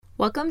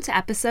Welcome to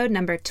episode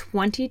number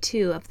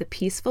 22 of the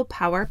Peaceful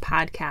Power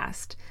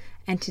Podcast.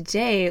 And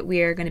today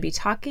we are going to be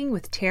talking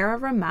with Tara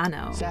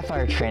Romano.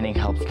 Sapphire training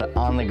helps the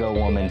on-the-go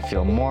woman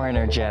feel more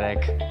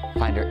energetic,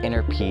 find her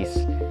inner peace,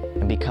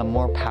 and become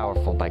more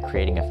powerful by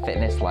creating a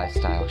fitness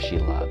lifestyle she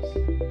loves.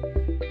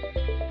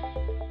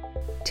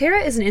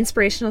 Tara is an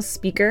inspirational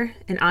speaker,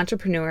 an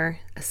entrepreneur,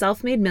 a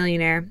self-made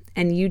millionaire,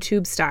 and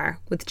YouTube star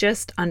with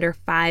just under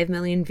 5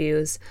 million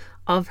views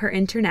of her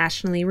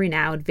internationally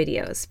renowned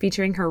videos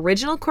featuring her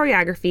original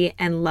choreography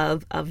and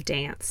love of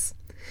dance.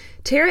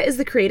 Tara is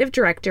the creative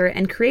director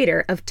and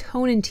creator of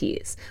Tone and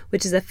Tease,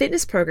 which is a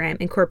fitness program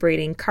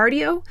incorporating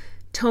cardio,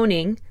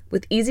 toning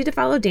with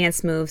easy-to-follow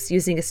dance moves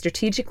using a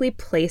strategically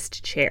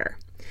placed chair.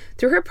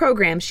 Through her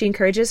program, she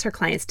encourages her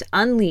clients to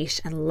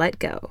unleash and let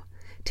go.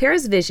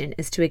 Tara's vision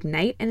is to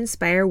ignite and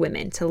inspire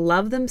women to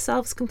love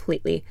themselves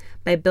completely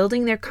by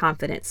building their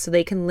confidence so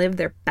they can live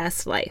their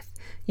best life.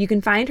 You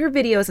can find her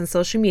videos on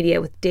social media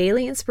with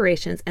daily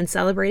inspirations and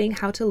celebrating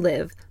how to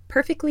live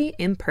perfectly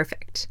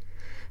imperfect.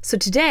 So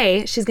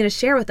today, she's going to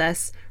share with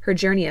us her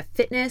journey of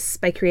fitness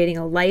by creating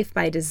a life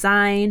by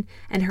design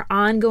and her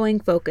ongoing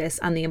focus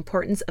on the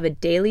importance of a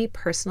daily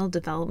personal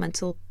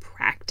developmental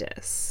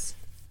practice.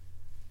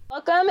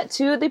 Welcome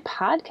to the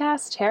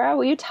podcast, Tara.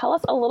 Will you tell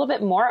us a little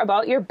bit more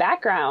about your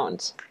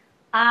background?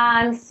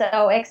 I'm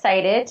so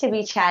excited to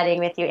be chatting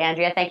with you,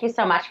 Andrea. Thank you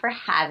so much for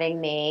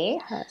having me.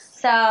 Yes.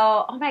 So,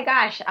 oh my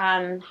gosh,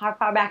 how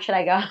far back should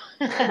I go?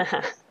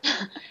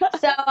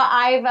 So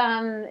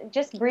I've,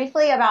 just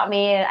briefly about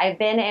me, I've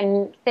been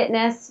in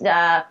fitness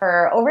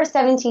for over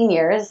 17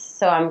 years,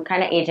 so I'm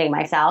kind of aging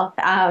myself.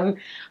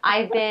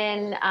 I've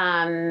been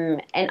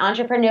an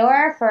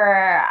entrepreneur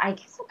for, I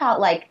guess, about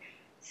like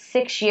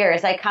 6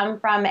 years. I come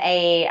from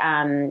a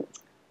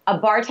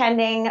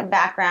bartending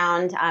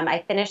background.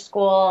 I finished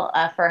school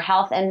for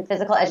health and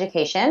physical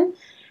education,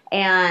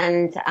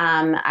 and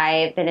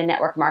I've been in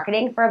network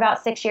marketing for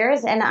about 6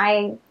 years, and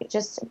I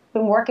just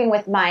been working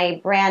with my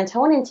brand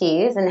Tone and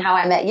Tease and how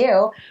I met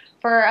you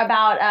for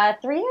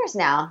about 3 years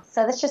now.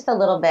 So that's just a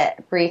little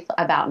bit brief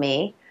about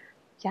me.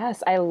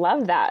 Yes, I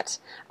love that.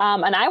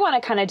 And I want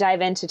to kind of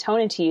dive into Tone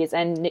and Tease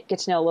and get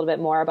to know a little bit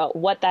more about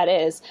what that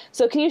is.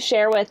 So can you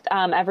share with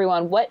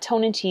everyone what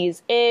Tone and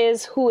Tease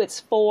is, who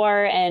it's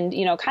for, and,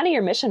 kind of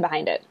your mission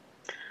behind it?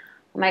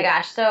 Oh my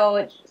gosh.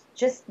 So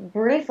just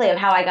briefly of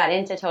how I got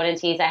into Tone and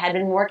Tease, I had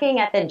been working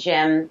at the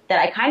gym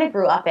that I kind of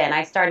grew up in.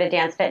 I started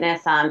dance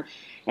fitness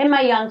in my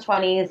young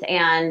 20s,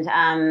 and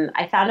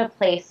I found a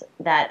place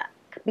that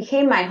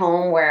became my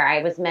home where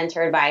I was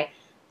mentored by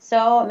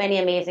so many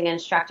amazing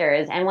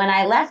instructors. And when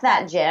I left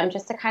that gym,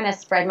 just to kind of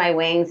spread my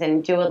wings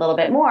and do a little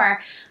bit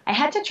more, I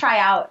had to try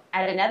out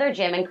at another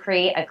gym and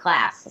create a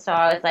class. So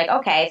I was like,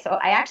 okay. So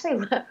I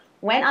actually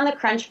went on the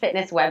Crunch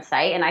Fitness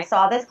website and I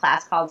saw this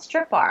class called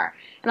Strip Bar.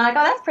 And I'm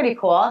like, oh, that's pretty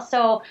cool.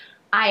 So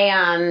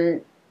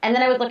and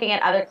then I was looking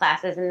at other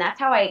classes, and that's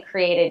how I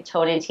created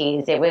Tone and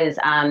Tease. It was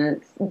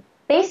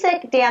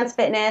basic dance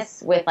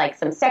fitness with like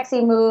some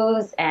sexy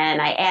moves, and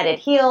I added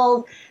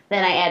heels.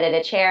 Then I added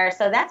a chair.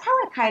 So that's how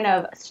it kind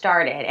of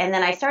started. And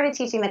then I started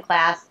teaching the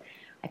class.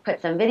 I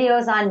put some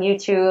videos on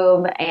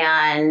YouTube,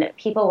 and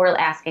people were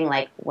asking,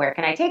 like, where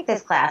can I take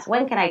this class?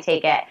 When can I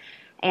take it?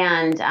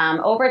 And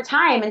over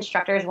time,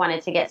 instructors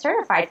wanted to get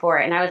certified for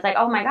it. And I was like,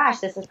 oh my gosh,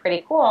 this is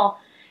pretty cool.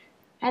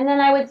 And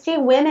then I would see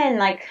women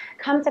like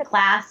come to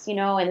class, in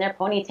their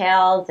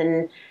ponytails,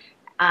 and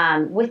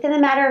within a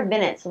matter of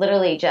minutes,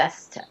 literally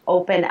just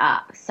open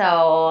up.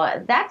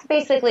 So that's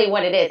basically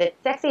what it is.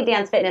 It's sexy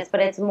dance fitness,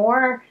 but it's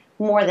more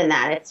than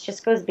that. It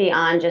just goes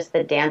beyond just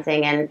the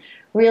dancing and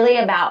really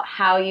about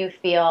how you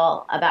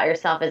feel about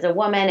yourself as a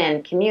woman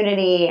and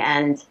community.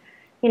 And,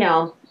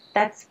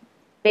 that's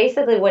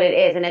basically what it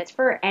is. And it's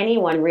for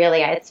anyone,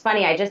 really. It's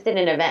funny. I just did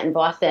an event in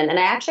Boston, and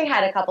I actually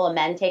had a couple of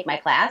men take my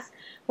class,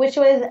 which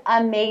was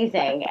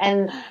amazing.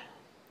 And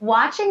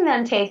watching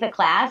them take the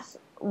class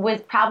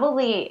was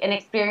probably an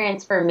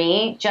experience for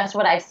me, just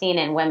what I've seen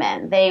in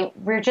women. They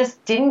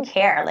just didn't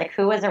care, like,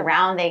 who was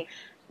around.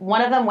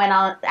 One of them went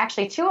on,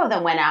 actually two of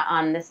them went out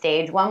on the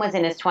stage. One was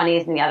in his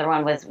 20s and the other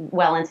one was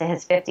well into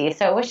his 50s.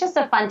 So it was just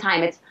a fun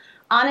time. It's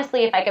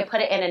honestly, if I could put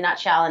it in a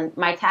nutshell, and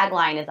my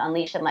tagline is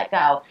Unleash and Let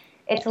Go,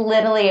 it's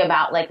literally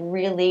about like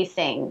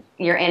releasing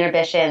your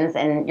inhibitions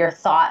and your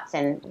thoughts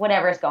and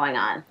whatever's going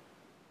on.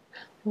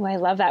 Oh, I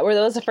love that. Were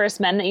those the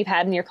first men that you've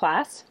had in your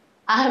class?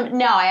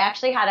 No, I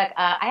actually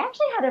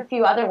had a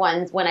few other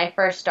ones when I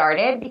first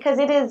started, because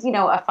it is,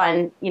 a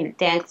fun,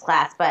 dance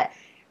class, but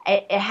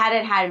it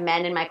hadn't had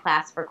men in my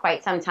class for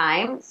quite some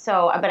time.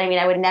 So, but I mean,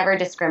 I would never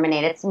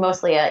discriminate. It's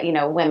mostly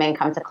women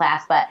come to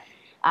class, but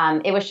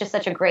it was just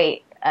such a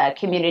great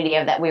community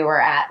of that we were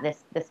at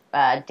this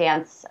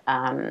dance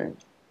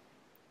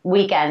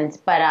weekend.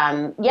 But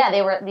yeah,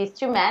 they were these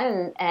two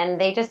men,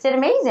 and they just did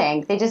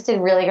amazing. They just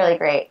did really, really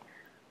great.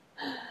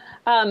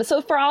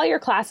 So for all your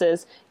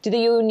classes, do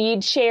you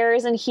need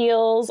chairs and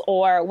heels,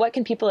 or what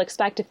can people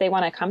expect if they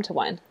want to come to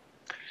one?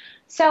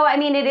 So, I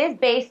mean, it is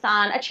based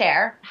on a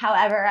chair.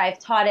 However, I've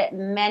taught it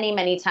many,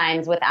 many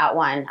times without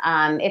one.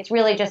 It's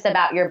really just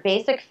about your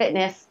basic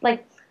fitness.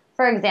 Like,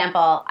 for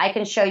example, I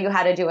can show you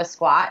how to do a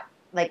squat,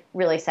 like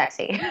really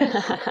sexy.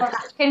 Or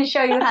I can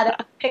show you how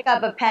to pick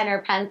up a pen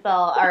or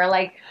pencil, or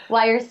like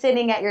while you're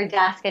sitting at your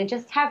desk and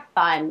just have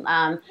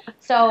fun.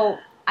 So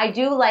I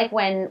do like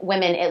when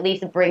women at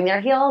least bring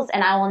their heels,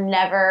 and I will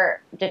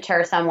never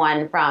deter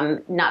someone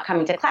from not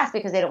coming to class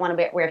because they don't want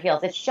to wear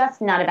heels. It's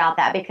just not about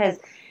that, because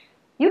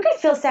you can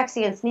feel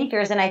sexy in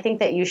sneakers, and I think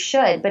that you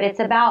should, but it's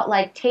about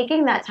like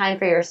taking that time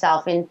for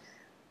yourself. And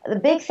the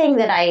big thing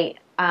that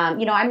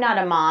I'm not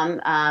a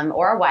mom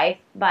or a wife,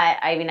 but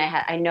I mean,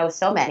 I know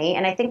so many.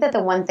 And I think that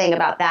the one thing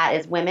about that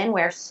is women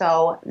wear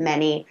so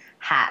many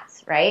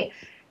hats, right?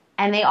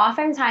 And they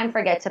oftentimes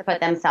forget to put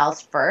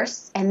themselves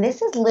first. And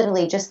this is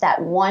literally just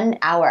that 1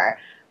 hour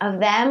of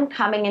them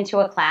coming into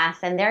a class,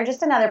 and they're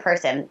just another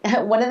person.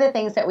 One of the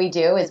things that we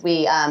do is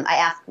I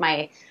ask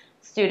my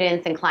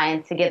students and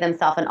clients to give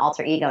themselves an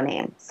alter ego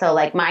name. So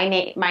like my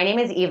name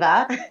is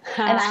Eva,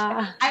 and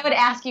I would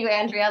ask you,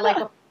 Andrea, like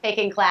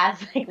taking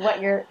class, like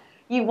what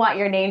you want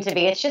your name to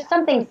be. It's just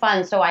something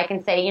fun, so I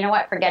can say, you know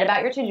what, forget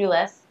about your to-do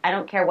list. I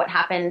don't care what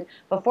happened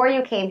before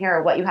you came here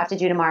or what you have to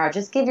do tomorrow.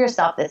 Just give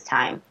yourself this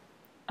time.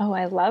 Oh,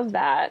 I love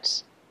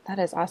that. That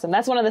is awesome.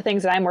 That's one of the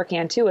things that I'm working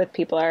on too with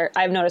people.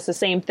 I've noticed the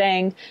same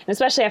thing, and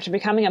especially after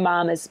becoming a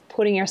mom, is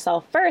putting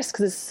yourself first,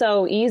 because it's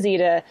so easy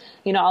to,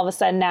 all of a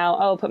sudden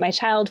now, put my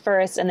child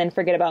first and then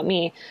forget about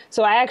me.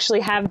 So I actually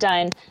have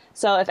done.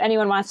 So if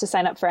anyone wants to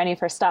sign up for any of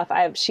her stuff,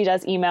 she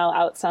does email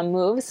out some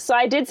moves. So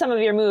I did some of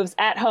your moves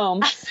at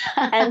home.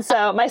 And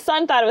so my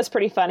son thought it was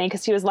pretty funny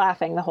because he was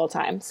laughing the whole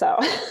time. So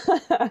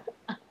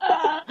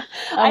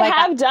I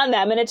have done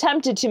them and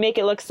attempted to make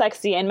it look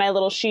sexy in my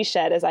little she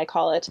shed, as I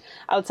call it,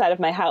 outside of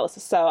my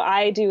house. So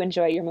I do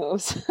enjoy your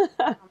moves.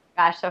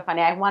 Gosh, so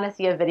funny. I want to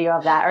see a video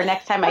of that. Or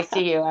next time I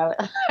see you, I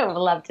would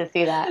love to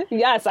see that.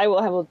 Yes, I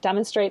will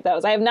demonstrate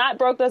those. I have not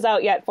broke those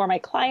out yet for my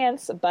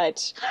clients,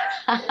 but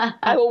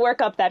I will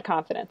work up that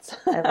confidence.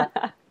 I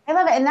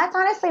love it. And that's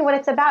honestly what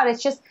it's about.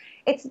 It's just,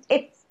 it's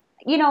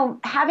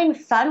having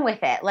fun with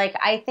it. Like,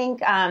 I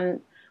think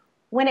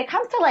when it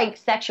comes to like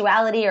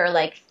sexuality or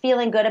like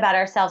feeling good about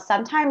ourselves,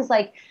 sometimes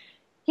like,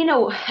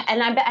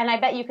 and I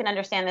bet you can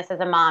understand this as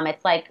a mom.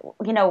 It's like,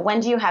 when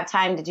do you have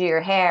time to do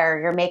your hair,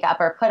 your makeup,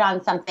 or put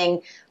on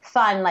something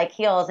fun like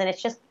heels? And it's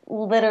just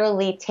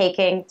literally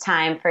taking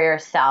time for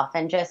yourself.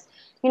 And just,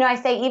 I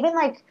say even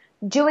like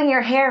doing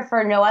your hair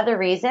for no other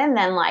reason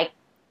than like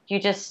you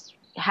just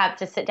have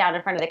to sit down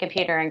in front of the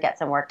computer and get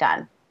some work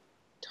done.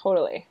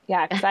 Totally.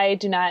 Yeah, because I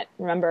do not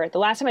remember. The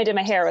last time I did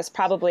my hair was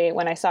probably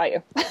when I saw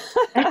you.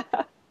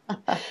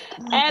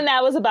 And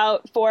that was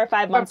about 4 or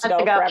 5 months ago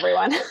for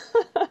everyone.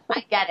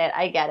 I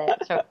get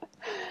it. Sure.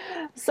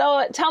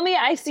 So tell me,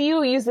 I see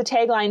you use the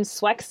tagline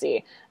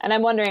Swexy, and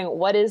I'm wondering,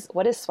 what is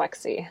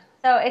Swexy?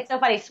 So it's so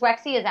funny.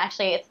 Swexy is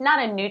actually, it's not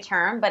a new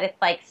term, but it's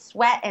like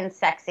sweat and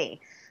sexy.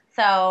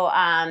 So,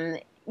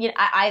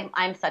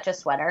 I'm such a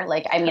sweater.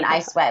 Like, I mean, I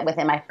sweat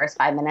within my first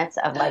 5 minutes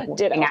of like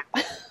working out,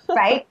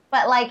 right?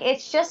 But like,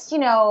 it's just,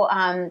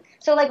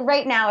 so like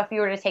right now, if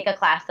you were to take a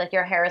class, like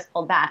your hair is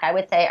pulled back, I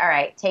would say, all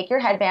right, take your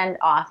headband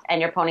off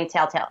and your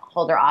ponytail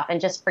holder off and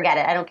just forget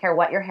it. I don't care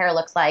what your hair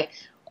looks like.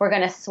 We're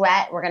going to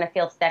sweat. We're going to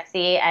feel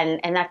sexy.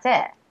 And that's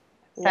it.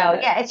 So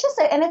yeah, it's just,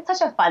 and it's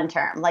such a fun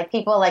term. Like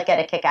people like get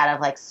a kick out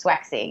of like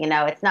Swexy,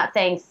 it's not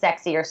saying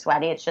sexy or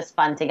sweaty. It's just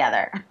fun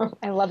together.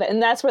 I love it.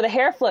 And that's where the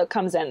hair flip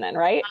comes in then,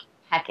 right?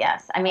 Heck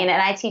yes. I mean,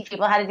 and I teach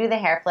people how to do the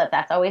hair flip.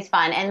 That's always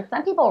fun. And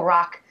some people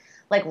rock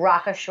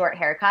a short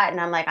haircut.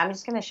 And I'm like, I'm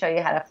just going to show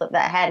you how to flip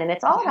that head. And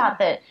it's all about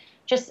the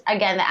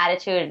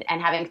attitude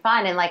and having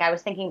fun. And like, I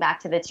was thinking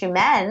back to the 2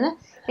 men,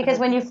 because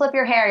when you flip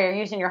your hair, you're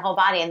using your whole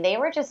body. And they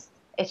were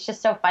it's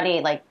just so funny,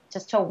 like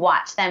just to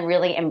watch them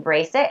really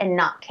embrace it and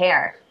not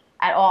care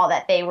at all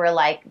that they were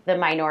like the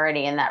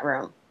minority in that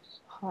room.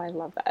 Oh, I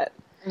love that.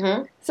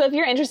 Mm-hmm. So if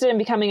you're interested in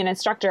becoming an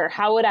instructor,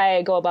 how would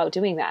I go about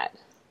doing that?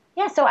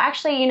 Yeah, so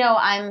actually,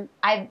 I'm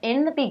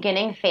in the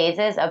beginning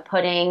phases of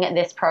putting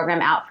this program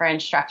out for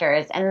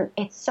instructors, and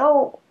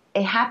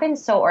it happened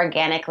so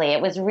organically.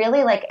 It was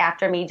really like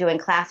after me doing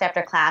class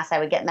after class, I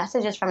would get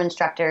messages from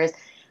instructors,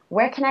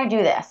 where can I do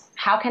this?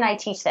 How can I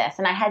teach this?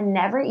 And I had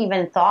never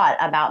even thought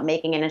about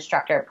making an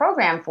instructor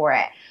program for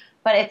it.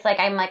 But it's like,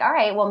 I'm like, all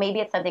right, well, maybe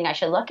it's something I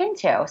should look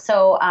into.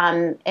 So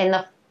I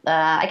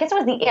guess it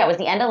was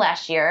the end of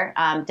last year,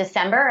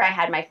 December, I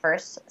had my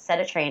first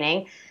set of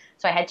training.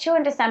 So I had 2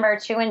 in December,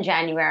 2 in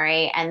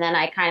January, and then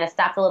I kind of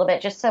stopped a little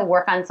bit just to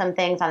work on some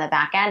things on the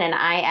back end, and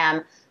I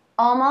am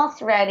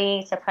almost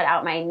ready to put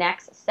out my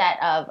next set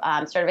of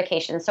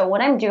certifications. So what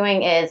I'm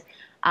doing is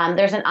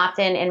there's an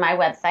opt-in in my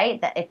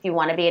website that if you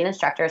want to be an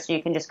instructor, so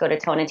you can just go to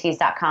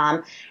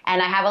toneandtease.com,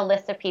 and I have a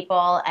list of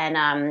people,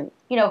 and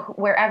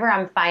wherever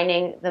I'm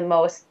finding the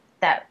most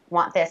that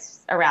want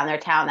this around their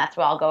town, that's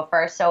where I'll go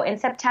first. So in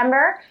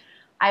September,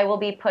 I will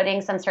be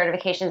putting some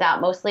certifications out,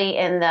 mostly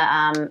in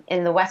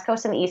the West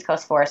Coast and the East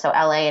Coast for, so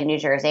LA and New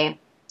Jersey.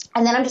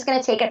 And then I'm just going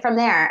to take it from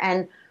there.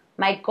 And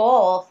my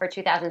goal for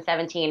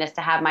 2017 is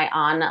to have my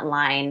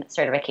online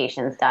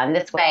certifications done.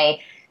 This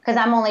way, because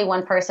I'm only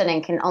one person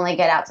and can only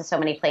get out to so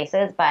many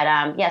places. But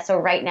yeah, so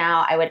right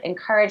now I would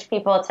encourage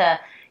people to,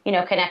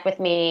 connect with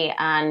me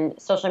on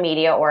social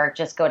media or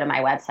just go to my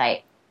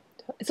website.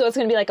 So it's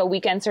going to be like a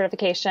weekend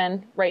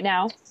certification right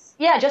now?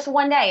 Yeah, just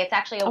one day. It's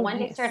actually a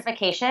one-day nice.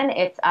 certification.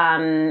 It's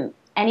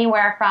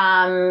anywhere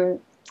from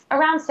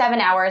around 7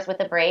 hours with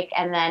a break,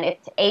 and then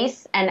it's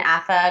ACE and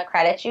AFA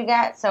credits you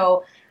get.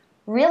 So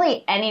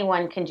really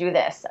anyone can do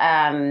this.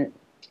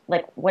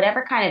 Like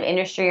whatever kind of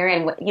industry you're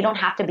in, you don't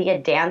have to be a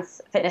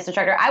dance fitness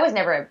instructor. I was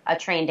never a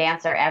trained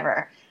dancer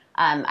ever.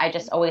 I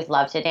just always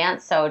loved to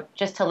dance. So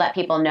just to let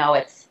people know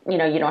it's, you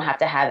don't have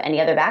to have any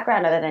other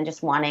background other than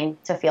just wanting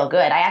to feel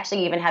good. I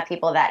actually even have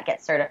people that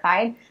get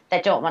certified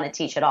that don't want to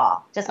teach at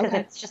all, just because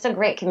it's just a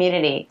great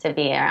community to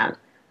be around.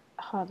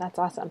 Oh, that's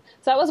awesome.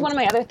 So that was one of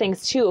my other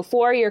things too.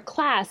 For your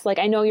class, like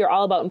I know you're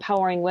all about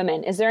empowering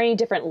women. Is there any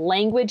different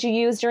language you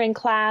use during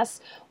class,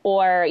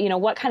 or,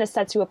 what kind of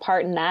sets you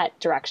apart in that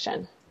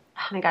direction?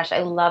 Oh my gosh, I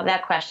love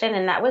that question.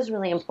 And that was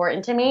really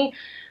important to me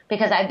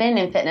because I've been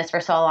in fitness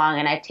for so long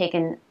and I've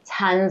taken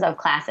tons of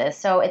classes.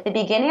 So at the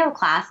beginning of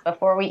class,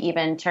 before we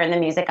even turn the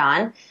music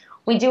on,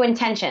 we do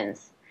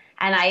intentions.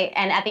 And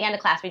at the end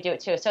of class, we do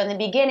it too. So in the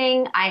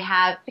beginning,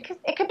 because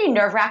it could be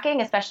nerve wracking,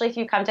 especially if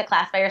you come to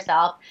class by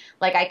yourself.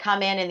 Like I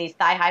come in these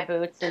thigh high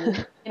boots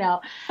and,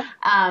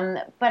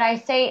 but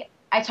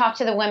I talk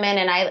to the women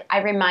and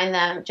I remind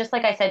them, just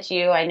like I said to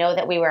you, I know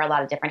that we wear a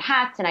lot of different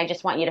hats and I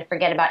just want you to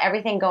forget about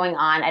everything going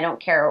on. I don't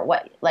care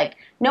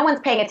no one's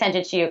paying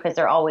attention to you because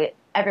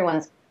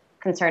everyone's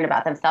concerned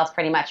about themselves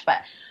pretty much. But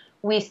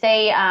we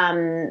say,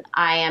 I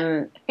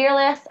am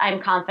fearless, I'm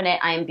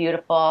confident, I am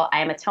beautiful, I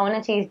am a Tone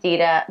and Tease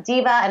diva,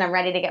 and I'm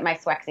ready to get my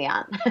Swexy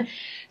on.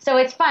 So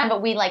it's fun,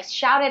 but we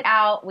shout it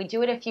out. We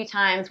do it a few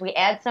times. We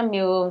add some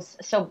moves.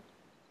 So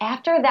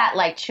after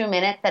that 2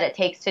 minutes that it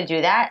takes to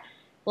do that,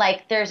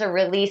 there's a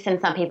release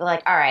in some people all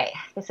right,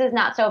 this is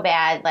not so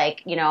bad.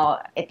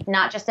 It's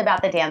not just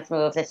about the dance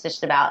moves. It's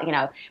just about,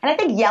 and I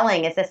think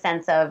yelling is a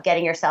sense of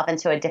getting yourself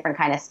into a different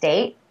kind of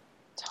state.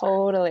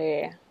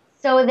 Totally.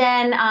 So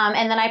then,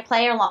 and then I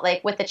play a lot,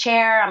 with the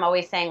chair. I'm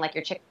always saying,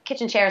 your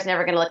kitchen chair is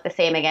never going to look the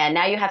same again.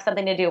 Now you have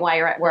something to do while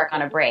you're at work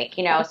on a break,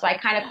 So I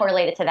kind of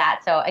correlate it to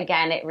that. So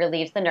again, it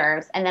relieves the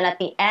nerves. And then at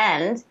the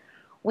end,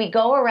 we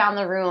go around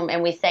the room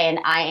and we say an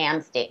I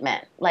am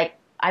statement.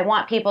 I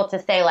want people to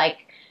say, I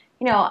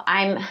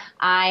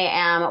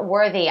am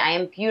worthy, I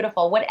am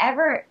beautiful,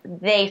 whatever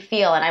they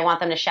feel, and I want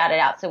them to shout it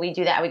out. So we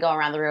do that. We go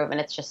around the room, and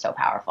it's just so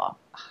powerful.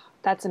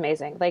 That's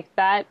amazing.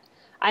 That.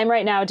 I'm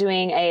right now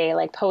doing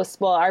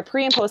our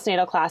pre and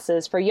postnatal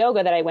classes for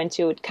yoga that I went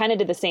to. It kind of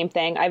did the same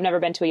thing. I've never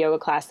been to a yoga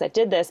class that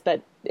did this,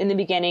 but in the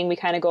beginning, we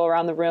kind of go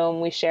around the room,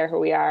 we share who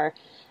we are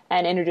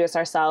and introduce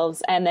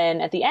ourselves. And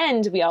then at the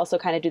end, we also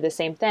kind of do the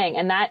same thing.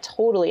 And that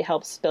totally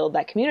helps build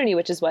that community,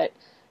 which is what,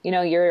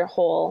 your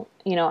whole,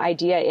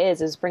 idea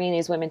is bringing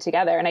these women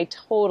together. And I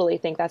totally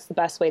think that's the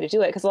best way to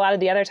do it. Because a lot of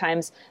the other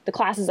times, the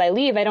classes I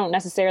leave, I don't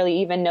necessarily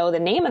even know the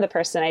name of the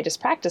person I just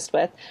practiced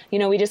with.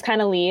 We just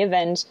kind of leave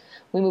and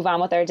we move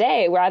on with our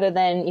day rather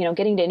than,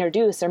 getting to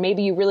introduce, or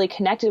maybe you really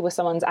connected with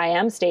someone's I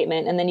am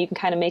statement and then you can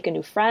kind of make a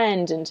new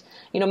friend. And,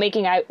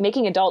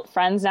 making adult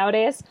friends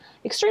nowadays,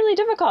 extremely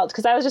difficult,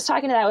 because I was just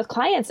talking to that with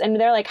clients and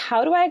they're like,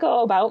 how do I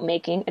go about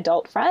making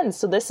adult friends?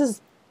 So this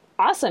is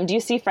awesome. Do you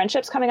see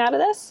friendships coming out of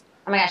this?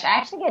 Oh my gosh, I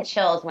actually get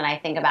chills when I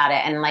think about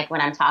it and when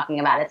I'm talking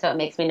about it. So it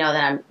makes me know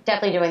that I'm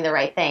definitely doing the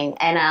right thing.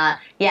 And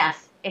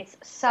yes, it's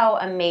so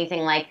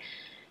amazing.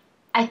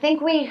 I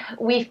think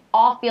we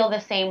all feel the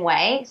same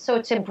way.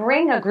 So to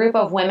bring a group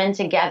of women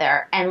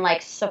together and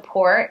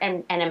support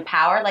and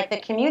empower, the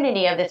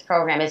community of this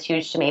program is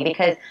huge to me,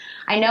 because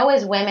I know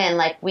as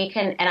women, we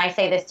can, and I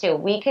say this too,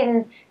 we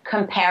can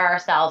compare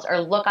ourselves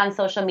or look on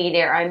social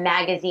media or a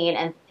magazine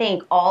and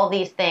think all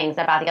these things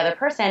about the other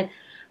person.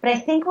 But I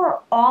think we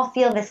all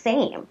feel the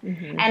same.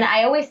 Mm-hmm. And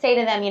I always say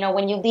to them,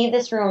 when you leave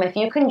this room, if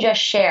you can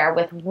just share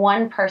with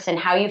one person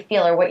how you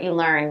feel or what you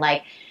learn,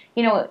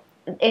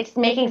 it's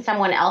making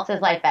someone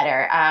else's life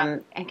better.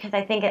 And because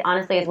I think,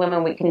 honestly, as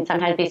women, we can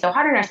sometimes be so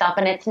hard on ourselves.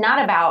 And it's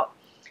not about,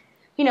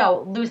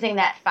 losing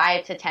that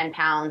 5 to 10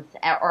 pounds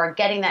or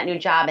getting that new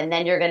job and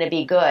then you're going to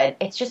be good.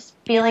 It's just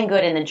feeling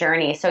good in the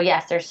journey. So,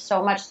 yes, there's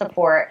so much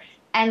support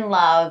and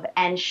love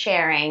and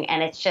sharing.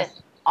 And it's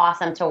just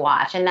awesome to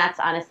watch. And that's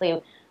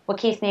honestly what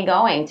keeps me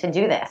going to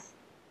do this.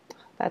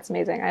 That's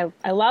amazing.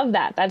 I love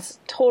that. That's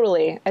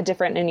totally a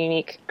different and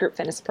unique group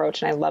fitness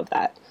approach, and I love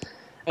that.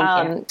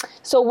 Thank you.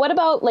 So what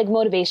about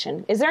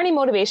motivation? Is there any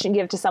motivation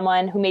you give to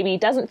someone who maybe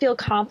doesn't feel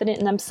confident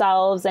in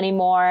themselves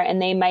anymore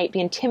and they might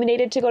be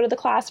intimidated to go to the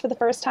class for the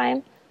first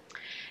time?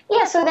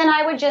 Yeah, so then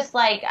I would just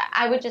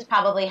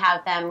probably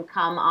have them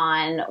come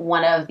on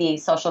one of the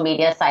social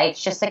media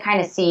sites just to kind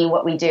of see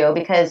what we do,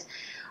 because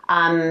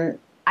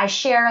I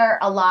share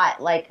a lot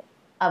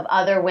of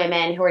other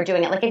women who are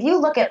doing it. If you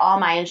look at all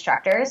my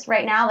instructors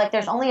right now,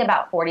 there's only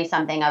about 40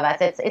 something of us.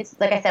 It's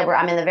like I said,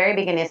 I'm in the very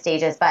beginning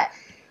stages, but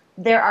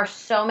there are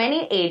so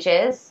many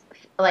ages,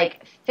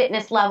 like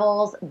fitness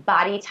levels,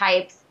 body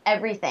types,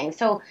 everything.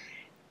 So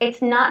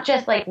it's not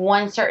just like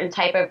one certain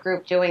type of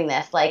group doing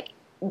this. Like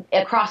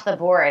across the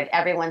board,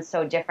 everyone's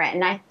so different.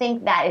 And I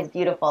think that is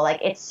beautiful.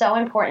 Like it's so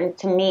important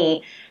to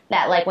me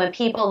that like when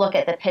people look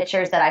at the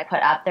pictures that I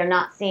put up, they're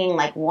not seeing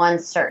like one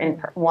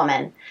certain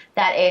woman,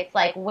 that it's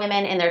like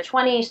women in their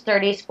 20s,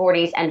 30s,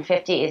 40s, and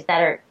 50s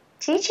that are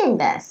teaching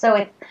this.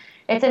 So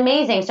it's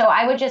amazing. So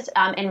I would just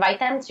invite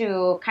them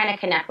to kind of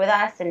connect with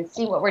us and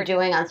see what we're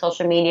doing on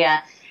social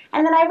media.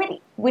 And then I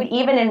would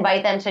even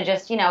invite them to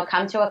just,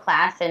 come to a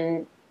class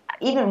and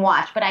even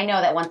watch. But I know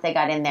that once they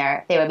got in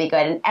there, they would be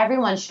good. And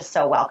everyone's just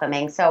so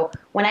welcoming. So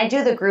when I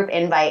do the group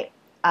invite,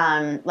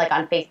 like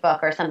on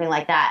Facebook or something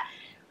like that,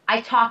 I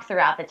talk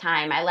throughout the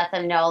time. I let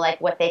them know like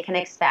what they can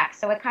expect.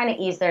 So it kind of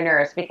eased their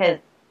nerves, because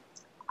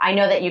I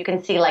know that you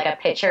can see like a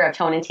picture of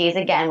Tone and Tease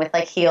again with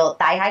like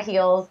thigh-high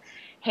heels,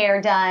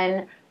 hair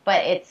done,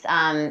 but it's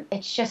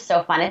just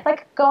so fun. It's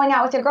like going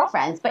out with your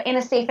girlfriends, but in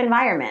a safe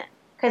environment.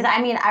 Because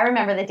I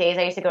remember the days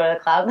I used to go to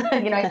the club.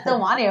 I still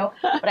want to,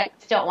 but I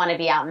just don't want to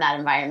be out in that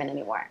environment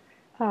anymore.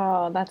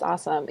 Oh, that's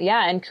awesome.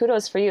 Yeah, and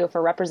kudos for you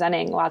for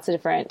representing lots of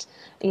different,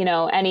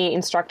 any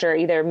instructor,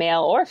 either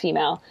male or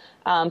female,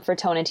 for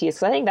Tone and Tease.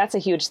 Because I think that's a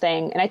huge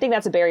thing. And I think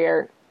that's a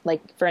barrier,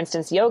 like, for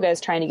instance, yoga is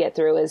trying to get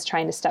through, is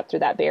trying to step through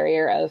that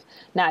barrier of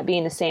not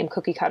being the same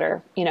cookie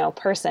cutter,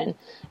 person.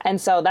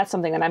 And so that's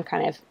something that I'm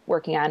kind of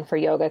working on for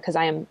yoga, because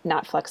I am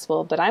not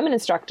flexible, but I'm an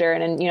instructor,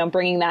 and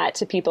bringing that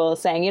to people,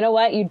 saying, you know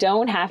what, you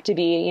don't have to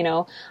be,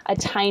 a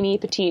tiny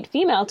petite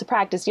female to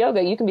practice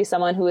yoga. You can be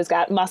someone who has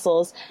got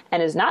muscles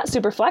and is not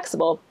super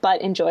flexible,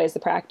 but enjoys the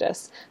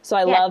practice. So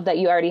I love that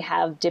you already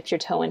have dipped your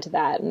toe into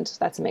that, and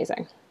that's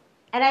amazing.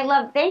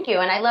 And thank you.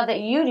 And I love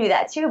that you do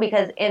that too,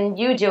 because in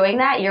you doing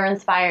that, you're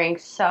inspiring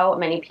so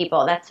many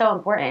people. That's so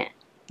important.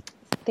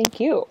 Thank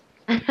you.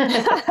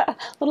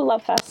 Little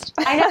love fest.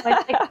 I know.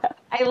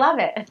 I love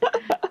it.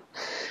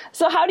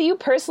 So how do you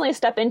personally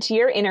step into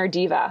your inner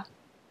diva?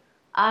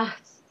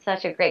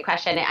 Such a great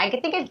question. I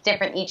think it's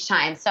different each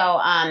time. So,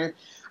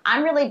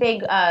 I'm really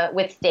big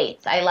with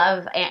states. I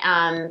love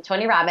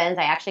Tony Robbins.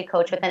 I actually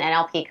coach with an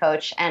NLP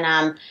coach.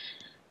 And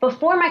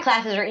before my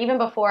classes, or even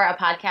before a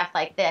podcast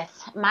like this,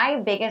 my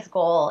biggest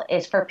goal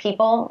is for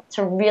people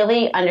to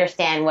really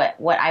understand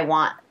what I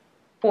want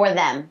for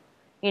them.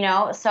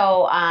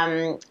 So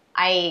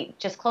I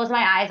just close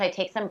my eyes. I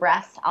take some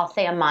breaths. I'll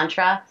say a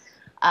mantra.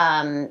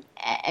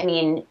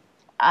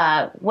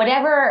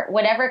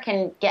 Whatever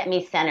can get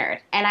me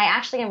centered. And I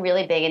actually am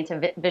really big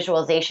into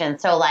visualization.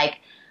 So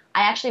like,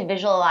 I actually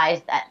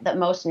visualize the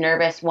most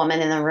nervous woman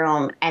in the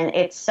room, and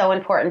it's so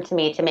important to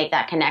me to make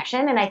that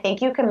connection. And I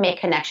think you can make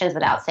connections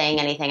without saying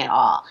anything at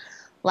all.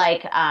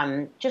 Like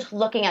just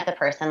looking at the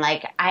person.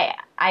 Like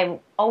I'm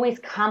always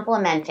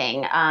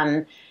complimenting.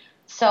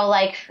 So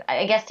like,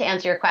 I guess to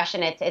answer your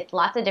question, it's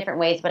lots of different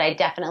ways, but I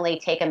definitely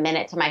take a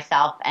minute to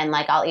myself, and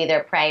like I'll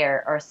either pray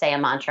or say a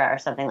mantra or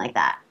something like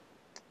that.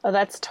 Oh,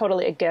 that's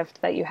totally a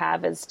gift that you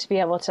have, is to be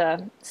able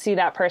to see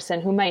that person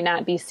who might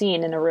not be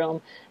seen in a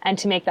room and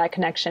to make that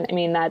connection.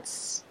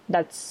 That's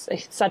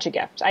such a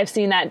gift. I've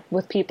seen that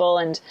with people,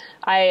 and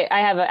I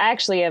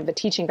actually have a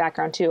teaching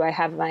background too. I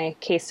have my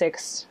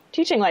K6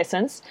 teaching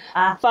license.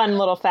 Fun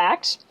little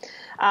fact.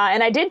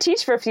 And I did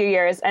teach for a few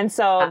years. And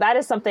so that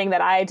is something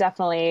that I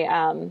definitely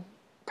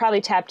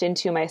probably tapped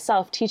into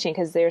myself, teaching,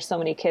 because there's so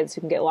many kids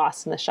who can get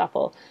lost in the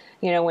shuffle,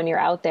 when you're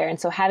out there. And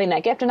so having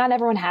that gift, and not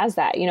everyone has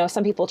that,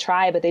 some people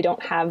try, but they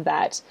don't have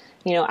that,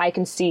 I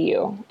can see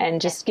you, and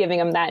just giving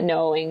them that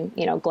knowing,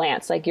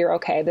 glance, like, you're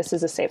okay. This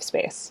is a safe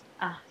space.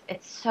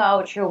 It's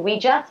so true. We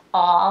just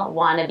all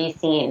want to be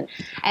seen.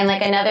 And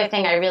like another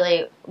thing I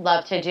really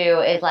love to do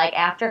is like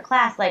after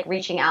class, like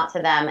reaching out to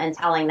them and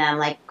telling them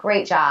like,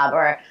 great job,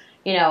 or,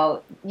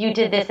 you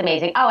did this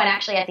amazing. Oh, and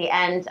actually at the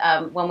end,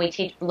 when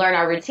we learn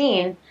our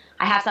routine,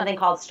 I have something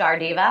called Star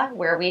Diva,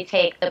 where we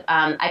take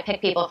I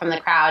pick people from the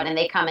crowd, and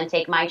they come and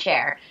take my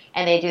chair,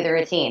 and they do the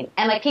routine.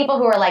 And like people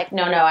who are like,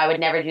 no, I would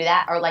never do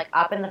that, or like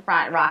up in the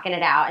front rocking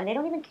it out, and they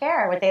don't even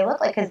care what they look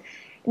like, because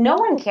no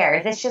one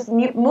cares. It's just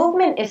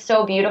movement is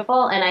so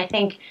beautiful, and I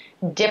think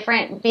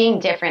being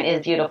different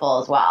is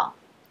beautiful as well.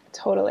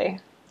 Totally.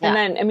 Yeah.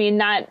 And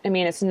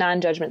then, it's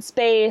non-judgment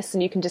space,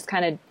 and you can just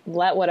kind of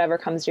let whatever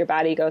comes to your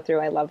body go through.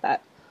 I love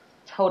that.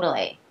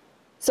 Totally.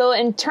 So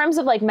in terms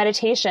of like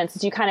meditation,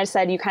 since you kind of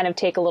said you kind of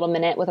take a little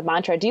minute with a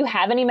mantra, do you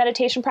have any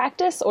meditation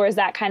practice, or is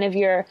that kind of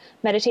your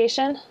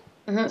meditation?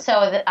 Mm-hmm. So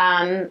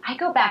I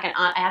go back and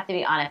I have to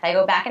be honest, I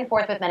go back and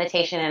forth with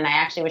meditation, and I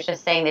actually was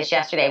just saying this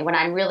yesterday. When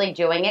I'm really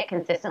doing it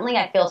consistently,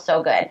 I feel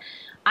so good.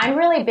 I'm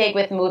really big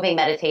with moving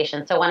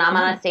meditation. So when I'm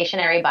on a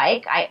stationary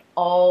bike, I'm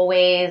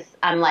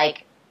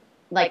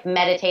like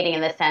meditating in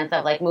the sense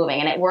of like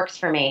moving, and it works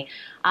for me.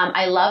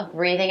 I love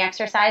breathing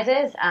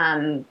exercises.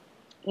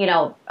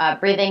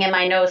 Breathing in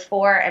my nose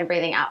 4 and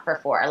breathing out for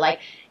 4. Like,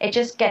 it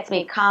just gets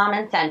me calm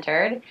and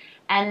centered.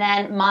 And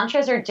then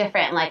mantras are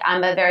different. Like,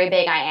 I'm a very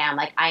big I am.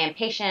 Like, I am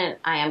patient,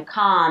 I am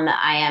calm,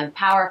 I am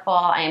powerful,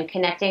 I am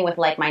connecting with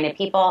like-minded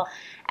people.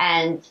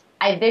 And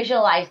I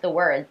visualize the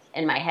words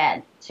in my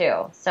head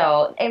too.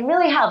 So it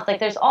really helps. Like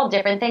there's all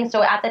different things.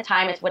 So at the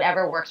time, it's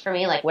whatever works for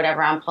me, like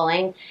whatever I'm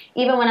pulling.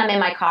 Even when I'm in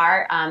my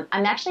car, I'm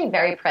actually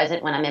very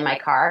present when I'm in my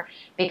car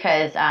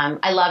because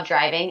I love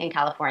driving in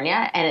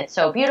California and it's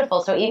so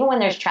beautiful. So even when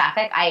there's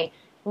traffic, I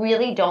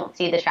really don't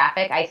see the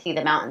traffic. I see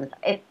the mountains.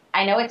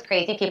 I know it's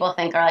crazy. People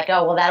think are like,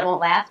 oh, well, that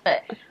won't last.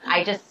 But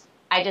I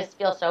just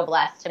feel so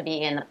blessed to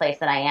be in the place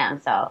that I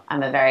am. So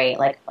I'm a very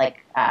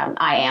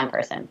I am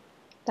person.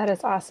 That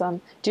is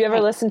awesome. Do you ever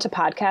listen to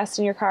podcasts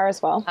in your car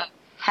as well?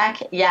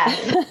 Heck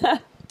yes.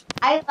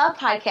 I love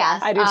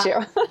podcasts. I do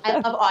too. I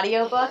love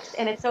audiobooks.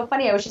 And it's so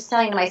funny. I was just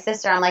telling my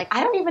sister, I'm like,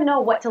 I don't even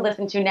know what to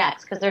listen to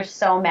next because there's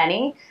so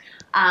many.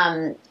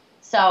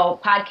 So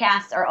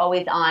podcasts are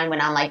always on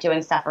when I'm like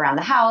doing stuff around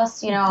the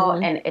house,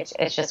 and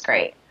it's just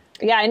great.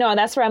 Yeah, I know. And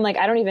that's where I'm like,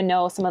 I don't even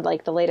know some of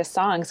like the latest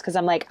songs because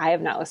I'm like, I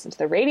have not listened to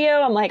the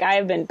radio. I'm like,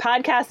 I've been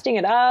podcasting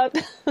it up.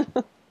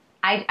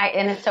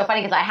 And it's so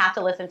funny because I have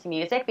to listen to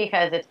music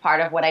because it's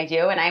part of what I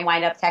do. And I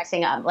wind up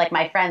texting like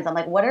my friends. I'm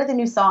like, what are the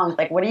new songs?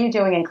 Like, what are you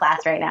doing in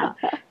class right now?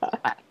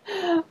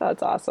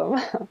 That's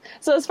awesome.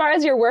 So as far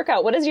as your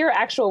workout, what does your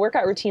actual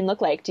workout routine look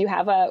like? Do you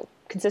have a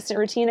consistent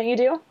routine that you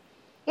do?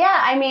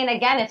 Yeah, I mean,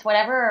 again, it's what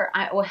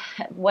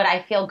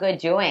I feel good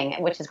doing,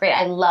 which is great.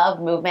 I love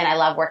movement. I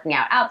love working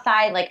out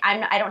outside. Like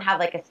I don't have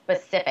like a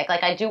specific,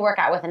 like I do work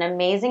out with an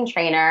amazing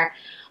trainer,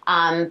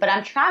 but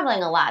I'm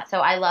traveling a lot.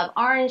 So I love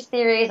Orange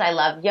Theories. I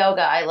love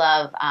yoga. I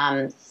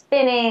love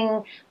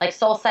spinning, like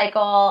Soul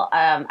Cycle.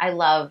 I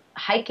love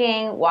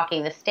hiking,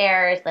 walking the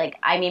stairs. Like,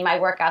 I mean, my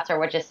workouts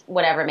are just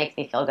whatever makes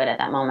me feel good at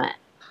that moment.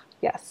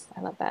 Yes,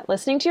 I love that.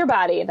 Listening to your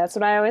body. That's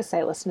what I always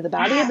say. Listen to the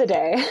body of the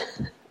day.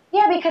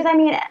 Yeah, because I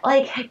mean,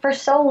 like for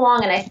so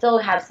long, and I still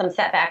have some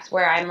setbacks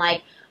where I'm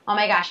like, oh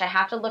my gosh, I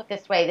have to look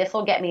this way. This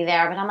will get me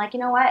there. But I'm like, you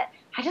know what?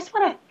 I just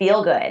want to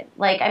feel good.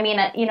 Like, I mean,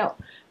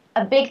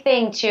 a big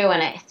thing too,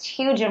 and it's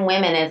huge in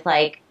women is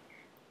like,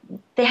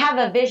 they have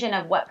a vision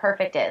of what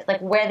perfect is, like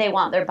where they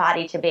want their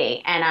body to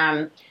be.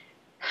 And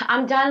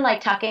I'm done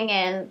like tucking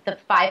in the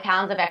 5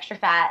 pounds of extra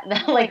fat,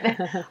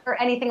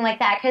 or anything like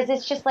that. Cause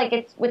it's just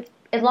like,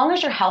 as long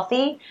as you're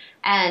healthy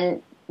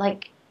and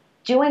like,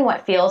 doing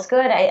what feels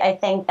good, I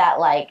think that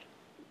like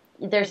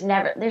there's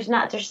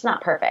just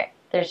not perfect.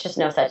 There's just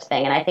no such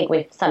thing. And I think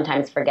we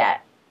sometimes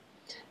forget.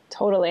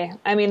 Totally.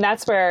 I mean,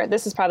 that's where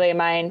this is probably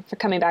mine for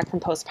coming back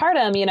from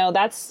postpartum.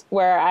 That's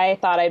where I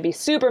thought I'd be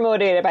super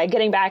motivated by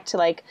getting back to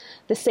like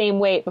the same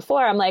weight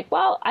before. I'm like,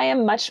 well, I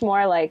am much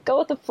more like go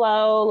with the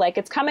flow. Like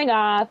it's coming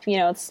off,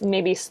 it's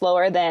maybe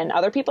slower than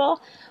other people,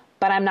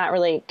 but I'm not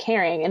really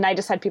caring. And I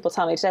just had people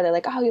tell me today, they're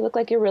like, oh, you look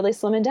like you're really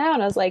slimming down.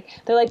 They're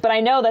like, but I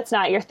know that's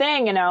not your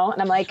thing, And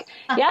I'm like,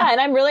 yeah,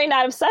 and I'm really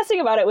not obsessing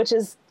about it, which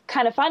is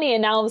kind of funny.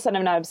 And now all of a sudden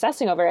I'm not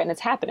obsessing over it and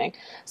it's happening.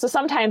 So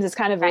sometimes it's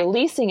kind of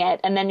releasing it.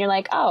 And then you're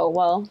like, oh,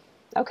 well,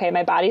 okay,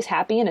 my body's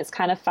happy and it's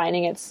kind of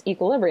finding its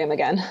equilibrium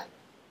again.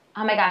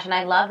 Oh my gosh. And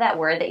I love that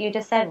word that you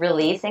just said,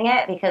 releasing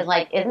it, because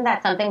like, isn't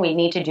that something we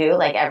need to do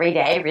like every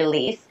day?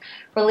 Release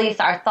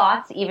our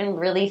thoughts, even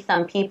release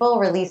some people,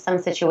 release some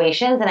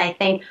situations. And I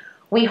think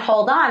we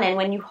hold on. And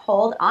when you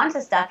hold on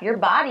to stuff, your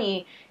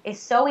body is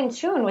so in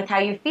tune with how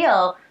you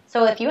feel.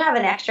 So if you have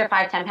an extra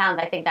 5-10 pounds,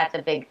 I think that's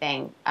a big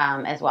thing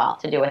as well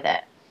to do with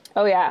it.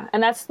 Oh, yeah.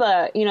 And that's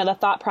the, the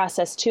thought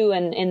process, too.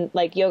 And in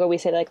like yoga, we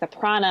say like the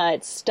prana,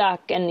 it's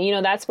stuck.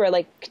 And, that's where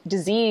like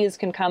disease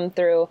can come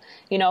through,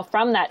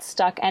 from that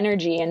stuck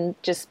energy and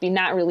just be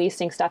not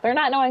releasing stuff or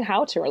not knowing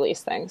how to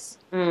release things.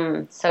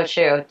 So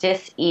true.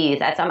 Dis-ease.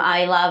 That's,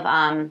 I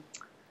love,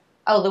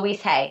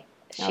 Louise Hay.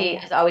 She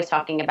is always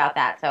talking about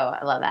that, so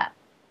I love that.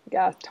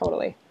 Yeah,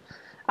 totally.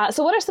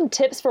 So what are some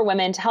tips for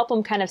women to help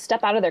them kind of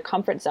step out of their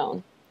comfort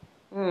zone?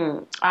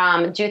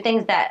 Do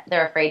things that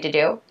they're afraid to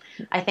do.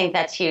 I think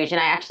that's huge. And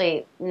I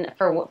actually,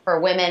 for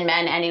women,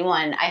 men,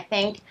 anyone, I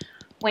think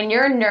when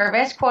you're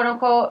nervous, quote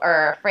unquote,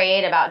 or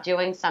afraid about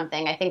doing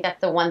something, I think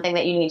that's the one thing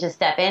that you need to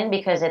step in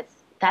because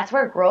that's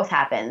where growth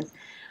happens.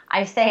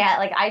 I say,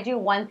 I do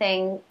one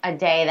thing a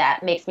day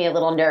that makes me a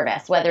little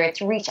nervous, whether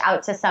it's reach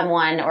out to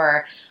someone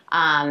or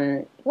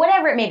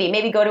whatever it may be,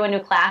 maybe go to a new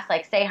class,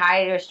 like say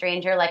hi to a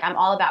stranger. Like I'm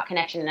all about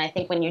connection. And I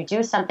think when you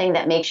do something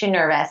that makes you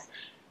nervous,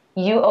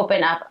 you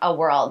open up a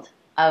world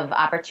of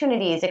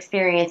opportunities,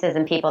 experiences,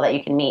 and people that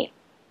you can meet.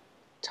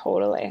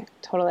 Totally.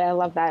 I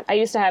love that. I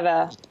used to have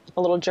a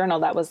little journal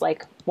that was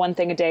like one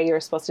thing a day you were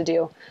supposed to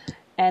do.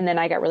 And then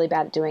I got really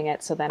bad at doing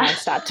it. So then I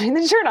stopped doing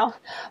the journal.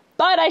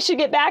 But I should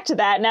get back to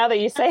that now that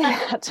you say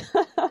that.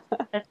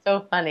 That's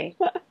so funny.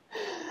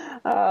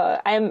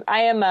 I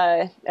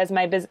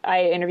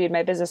interviewed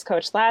my business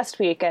coach last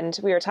week, and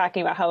we were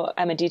talking about how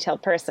I'm a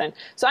detailed person.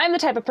 So I'm the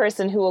type of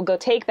person who will go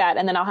take that,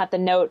 and then I'll have to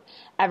note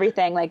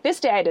everything. Like this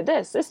day I did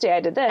this day I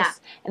did this, yeah.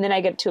 And then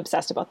I get too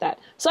obsessed about that.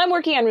 So I'm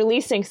working on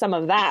releasing some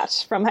of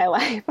that from my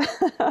life.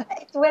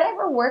 It's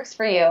whatever works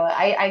for you.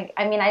 I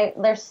mean,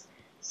 there's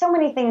so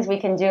many things we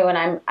can do,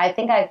 and I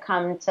think I've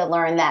come to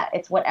learn that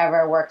it's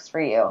whatever works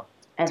for you,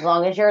 as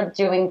long as you're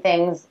doing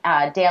things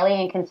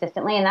daily and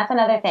consistently. And that's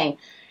another thing.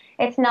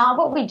 it's not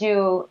what we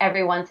do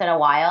every once in a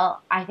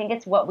while. I think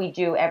it's what we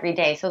do every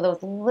day. So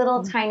those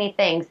little tiny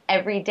things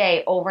every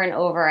day over and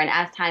over. And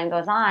as time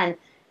goes on,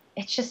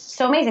 it's just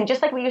so amazing.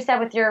 Just like what you said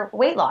with your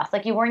weight loss,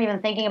 like you weren't even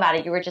thinking about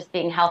it. You were just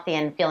being healthy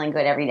and feeling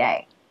good every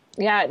day.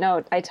 Yeah,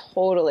 no, that's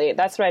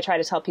what I try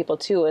to tell people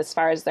too, as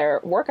far as their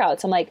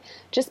workouts. I'm like,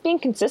 just being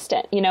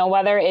consistent,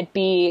 whether it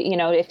be,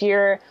 if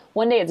you're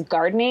one day it's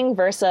gardening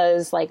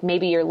versus like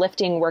maybe your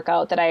lifting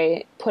workout that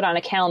I put on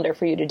a calendar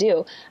for you to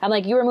do. I'm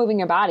like, you are moving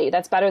your body.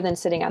 That's better than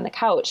sitting on the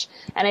couch.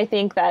 And I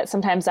think that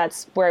sometimes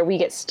that's where we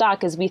get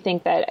stuck, is we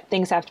think that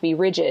things have to be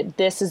rigid.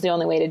 This is the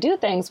only way to do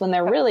things, when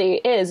there really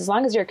is, as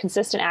long as you're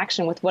consistent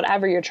action with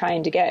whatever you're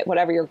trying to get,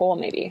 whatever your goal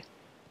may be.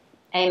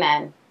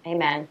 Amen.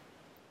 Amen.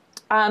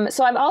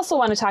 So I also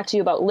want to talk to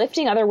you about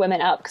lifting other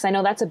women up, because I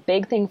know that's a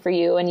big thing for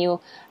you. And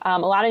you, a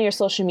lot on your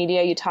social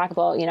media, you talk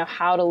about,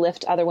 how to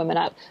lift other women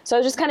up. So I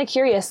was just kind of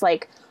curious,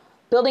 like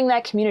building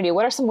that community,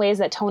 what are some ways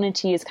that Tone and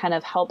Tease kind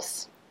of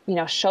helps,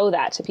 show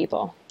that to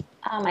people?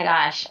 Oh my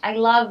gosh. I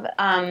love,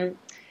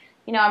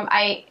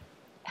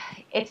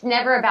 it's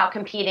never about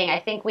competing. I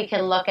think we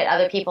can look at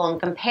other people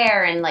and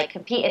compare and like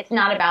compete. It's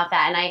not about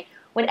that. And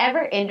whatever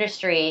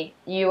industry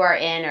you are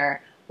in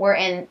or we're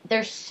in,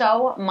 there's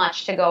so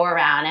much to go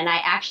around. And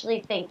I actually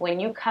think when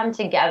you come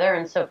together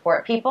and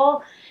support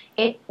people,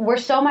 we're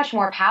so much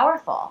more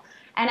powerful.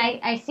 And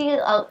I see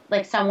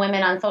like some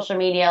women on social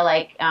media,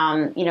 like,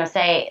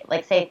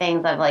 say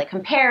things of like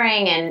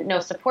comparing and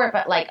no support.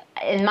 But like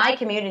in my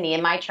community,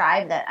 in my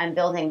tribe that I'm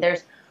building,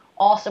 there's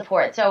all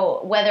support. So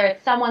whether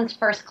it's someone's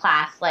first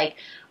class, like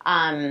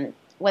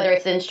whether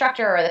it's the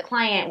instructor or the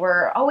client,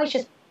 we're always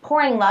just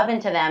pouring love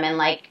into them and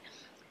like,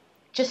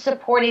 just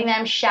supporting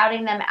them,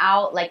 shouting them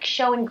out, like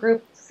showing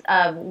groups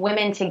of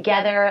women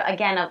together,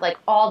 again, of like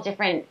all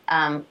different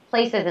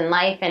places in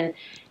life. And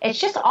it's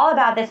just all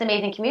about this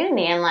amazing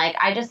community. And like,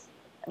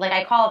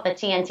 I call it the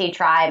TNT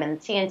tribe and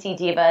TNT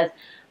divas.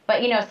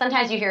 But,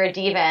 sometimes you hear a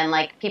diva and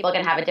like people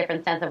can have a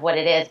different sense of what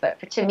it is.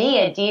 But to me,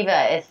 a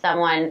diva is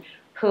someone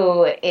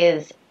who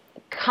is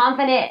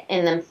confident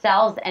in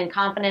themselves and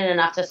confident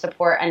enough to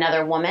support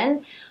another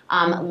woman,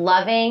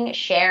 loving,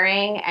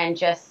 sharing, and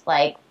just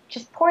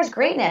pours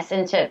greatness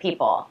into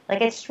people.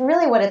 Like, it's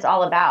really what it's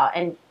all about.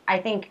 And I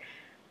think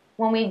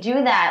when we do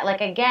that, like,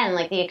 again,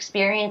 like the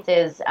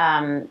experiences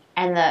and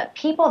the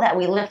people that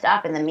we lift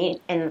up in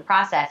the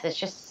process is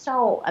just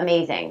so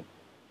amazing.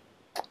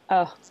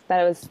 Oh,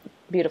 that was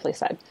beautifully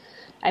said.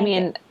 I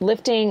mean,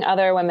 lifting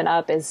other women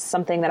up is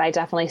something that I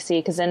definitely see,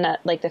 because in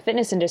the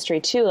fitness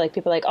industry too, like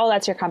people are like, oh,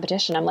 that's your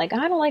competition. I'm like,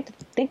 I don't like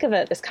to think of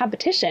it as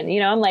competition.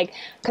 I'm like,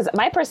 because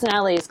my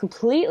personality is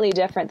completely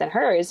different than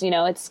hers.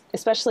 It's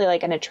especially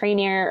like in a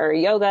trainer or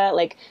yoga,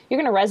 like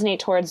you're going to resonate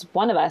towards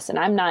one of us, and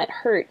I'm not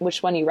hurt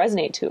which one you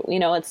resonate to.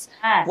 It's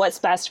what's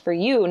best for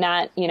you,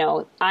 not,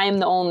 I'm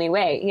the only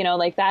way,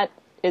 like that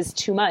is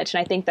too much.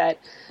 And I think that,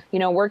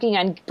 working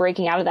on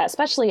breaking out of that,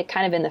 especially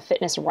kind of in the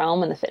fitness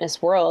realm and the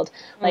fitness world,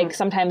 like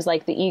sometimes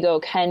like the ego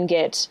can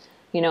get,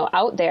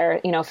 out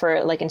there,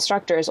 for like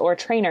instructors or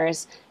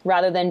trainers,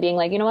 rather than being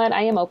like, what,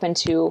 I am open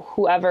to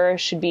whoever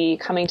should be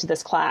coming to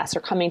this class or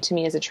coming to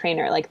me as a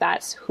trainer. Like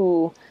that's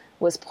who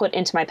was put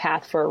into my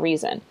path for a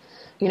reason,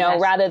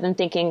 rather than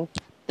thinking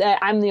that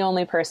I'm the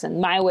only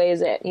person, my way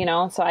is it,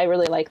 so I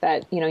really like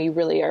that, you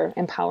really are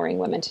empowering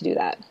women to do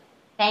that.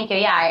 Thank you.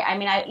 Yeah, I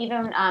mean, I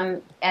even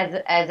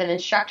as an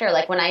instructor,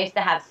 like when I used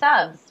to have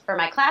subs for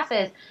my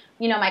classes,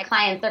 my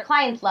clients, their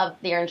clients love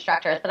their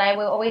instructors, but I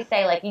will always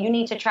say, like, you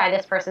need to try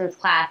this person's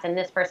class and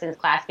this person's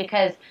class,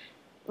 because,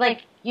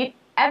 like, you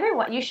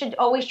should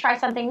always try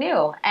something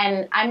new,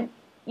 and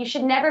you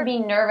should never be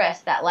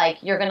nervous that like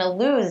you're going to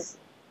lose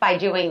by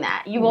doing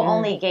that. You will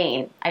only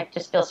gain. I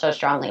just feel so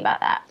strongly about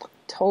that.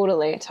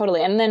 Totally.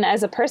 And then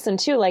as a person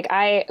too, like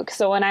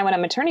so when I went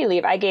on maternity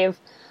leave, I gave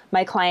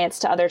my clients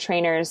to other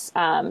trainers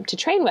to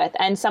train with.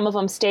 And some of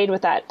them stayed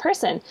with that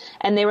person.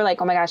 And they were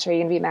like, oh my gosh, are you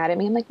going to be mad at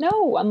me? I'm like,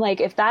 no. I'm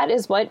like, if that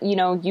is what,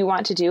 you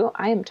want to do,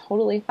 I am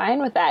totally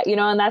fine with that.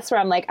 And that's where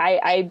I'm like,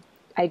 I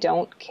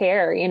don't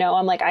care.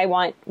 I'm like, I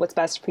want what's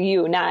best for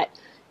you, not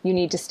you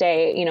need to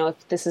stay,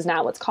 if this is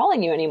not what's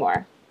calling you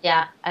anymore.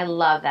 Yeah, I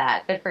love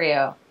that. Good for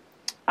you.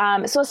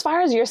 So as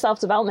far as your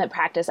self-development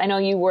practice, I know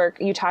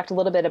you talked a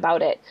little bit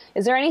about it.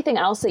 Is there anything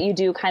else that you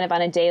do kind of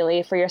on a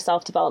daily for your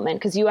self-development?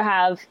 Because you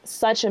have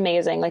such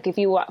amazing, like if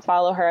you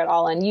follow her at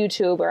all on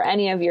YouTube or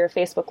any of your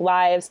Facebook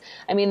Lives,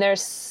 I mean, they're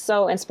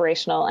so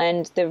inspirational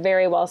and they're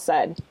very well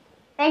said.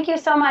 Thank you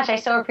so much. I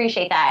so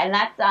appreciate that. And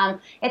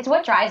that's, it's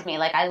what drives me.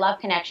 Like, I love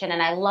connection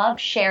and I love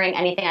sharing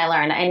anything I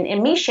learn. And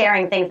in me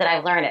sharing things that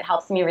I've learned, it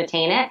helps me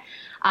retain it.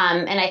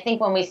 And I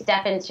think when we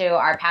step into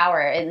our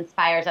power, it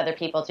inspires other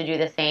people to do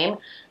the same.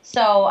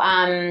 So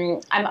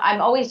I'm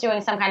always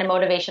doing some kind of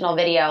motivational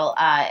video,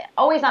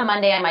 always on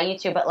Monday on my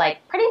YouTube, but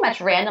like pretty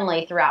much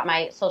randomly throughout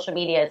my social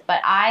medias.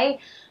 But I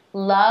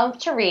love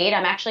to read.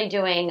 I'm actually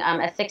doing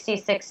a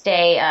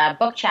 66-day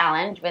book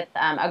challenge with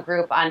a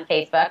group on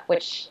Facebook,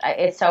 which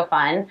is so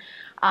fun.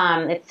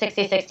 It's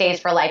 66 Days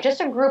for Life,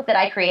 just a group that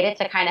I created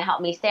to kind of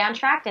help me stay on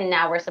track. And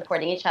now we're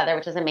supporting each other,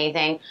 which is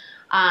amazing.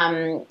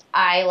 I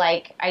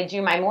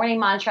do my morning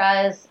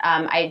mantras.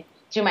 I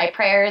do my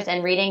prayers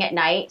and reading at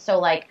night.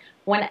 So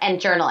and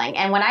journaling.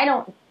 And when I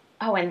don't,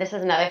 and this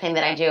is another thing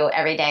that I do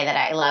every day that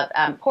I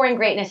love, pouring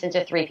greatness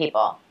into 3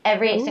 people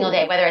every single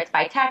day, whether it's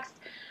by text,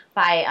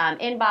 by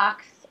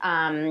inbox,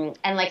 and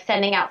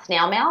sending out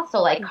snail mail.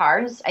 So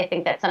cards, I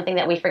think that's something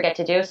that we forget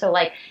to do. So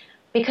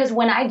because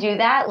when I do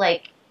that,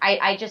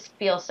 I just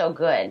feel so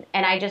good.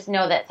 And I just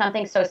know that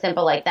something so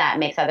simple like that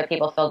makes other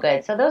people feel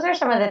good. So those are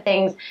some of the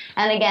things.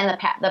 And again,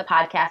 the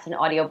podcasts and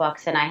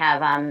audiobooks, and I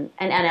have an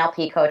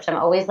NLP coach. I'm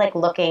always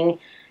looking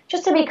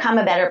just to become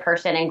a better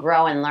person and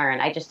grow and learn.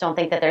 I just don't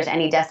think that there's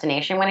any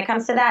destination when it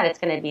comes to that. It's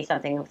going to be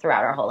something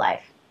throughout our whole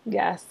life.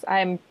 Yes,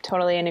 I'm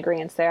totally in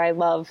agreement there.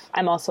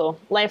 I'm also a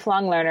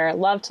lifelong learner,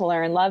 love to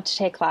learn, love to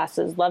take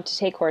classes, love to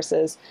take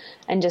courses,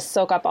 and just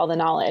soak up all the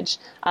knowledge.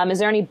 Is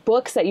there any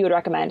books that you would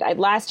recommend?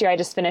 Last year, I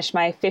just finished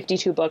my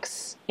 52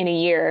 books in a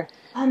year.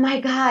 Oh my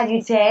God,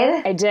 you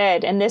did? I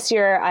did. And this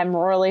year, I'm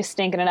really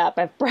stinking it up.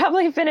 I've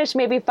probably finished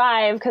maybe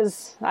 5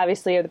 because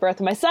obviously the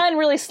birth of my son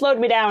really slowed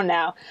me down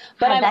now.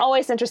 But I'm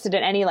always interested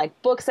in any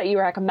books that you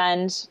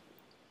recommend.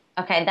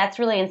 Okay, that's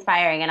really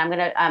inspiring, and I'm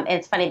gonna.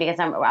 It's funny because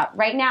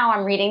right now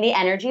I'm reading The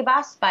Energy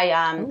Bus by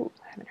I haven't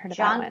heard of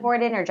John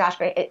Gordon or Josh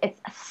Gray.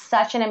 It's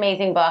such an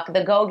amazing book.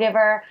 The Go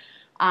Giver.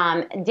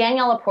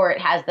 Danielle Laporte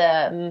has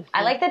the.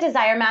 I like the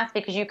Desire Maps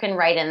because you can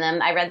write in them.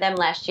 I read them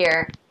last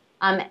year.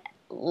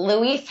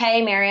 Louise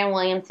Hay, Marianne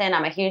Williamson.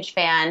 I'm a huge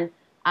fan.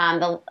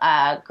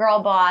 The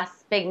Girl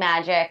Boss, Big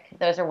Magic.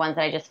 Those are ones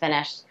that I just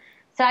finished.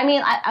 So I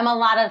mean, I'm a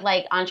lot of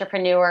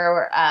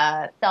entrepreneur,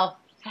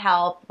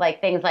 self-help,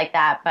 things like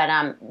that.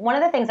 But one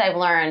of the things I've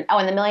learned,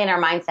 and the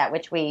Millionaire Mindset,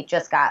 which we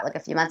just got a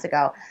few months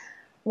ago,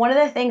 one of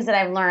the things that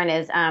I've learned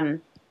is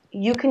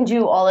you can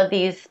do all of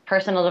these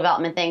personal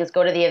development things,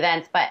 go to the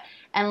events, but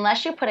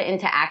unless you put it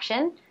into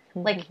action,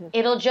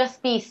 it'll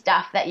just be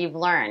stuff that you've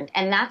learned.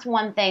 And that's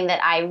one thing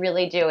that I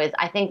really do is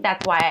I think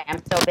that's why I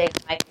am so big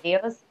in my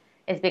videos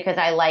is because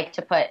I like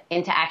to put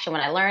into action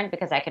what I learned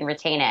because I can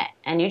retain it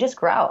and you just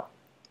grow.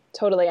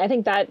 Totally. I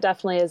think that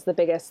definitely is the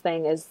biggest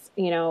thing is,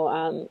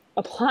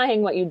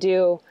 applying what you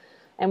do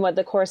and what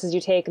the courses you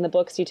take and the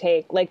books you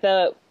take.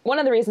 One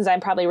of the reasons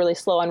I'm probably really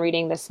slow on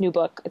reading this new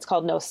book, it's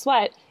called No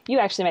Sweat. You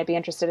actually might be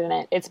interested in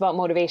it. It's about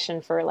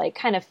motivation for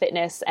kind of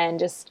fitness and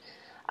just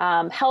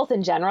health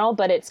in general,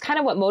 but it's kind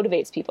of what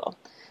motivates people.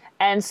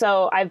 And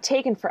so I've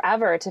taken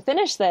forever to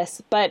finish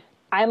this, but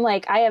I'm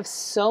I have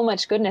so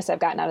much goodness I've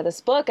gotten out of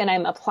this book and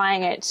I'm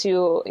applying it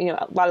to,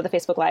 a lot of the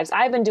Facebook Lives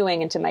I've been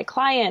doing and to my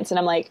clients. And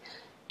I'm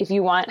if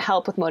you want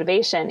help with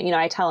motivation,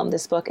 I tell them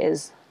this book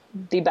is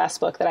the best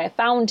book that I have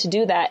found to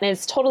do that. And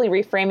it's totally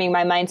reframing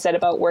my mindset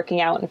about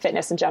working out and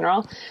fitness in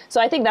general.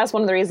 So I think that's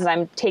one of the reasons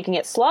I'm taking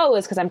it slow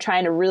is because I'm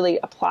trying to really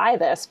apply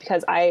this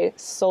because I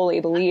solely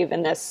believe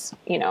in this,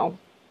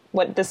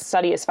 what this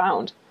study has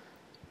found.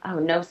 Oh,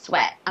 No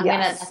Sweat.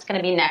 That's going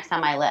to be next on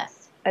my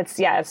list.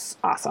 It's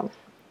awesome.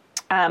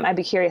 I'd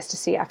be curious to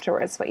see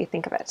afterwards what you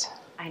think of it.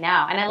 I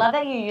know. And I love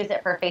that you use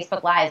it for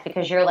Facebook Lives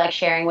because you're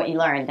sharing what you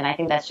learned. And I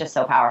think that's just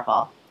so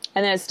powerful.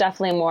 And then it's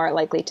definitely more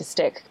likely to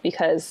stick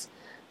because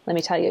let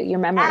me tell you, your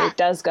memory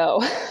does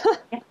go.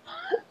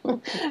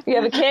 You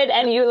have a kid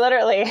and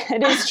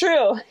it is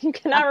true. You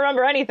cannot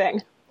remember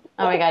anything.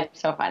 Oh my God,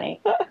 so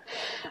funny.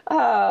 So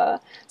I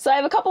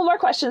have a couple more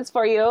questions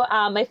for you.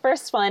 My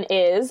first one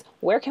is,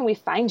 where can we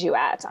find you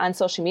at on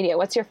social media?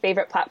 What's your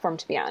favorite platform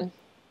to be on?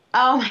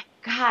 Oh my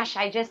gosh,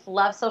 I just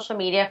love social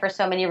media for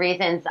so many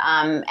reasons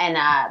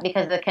and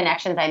because of the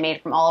connections I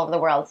made from all over the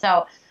world.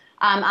 So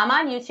I'm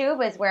on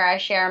YouTube is where I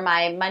share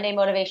my Monday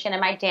motivation and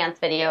my dance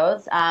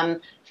videos.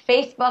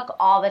 Facebook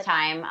all the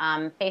time.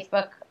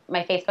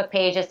 My Facebook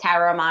page is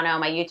Tara Romano,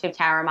 my YouTube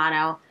Tara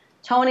Romano.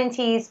 Tone and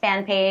Tease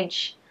fan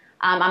page.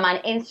 I'm on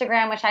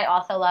Instagram, which I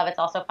also love. It's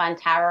also fun,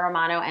 Tara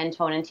Romano and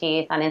Tone and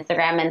Tease on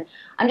Instagram. And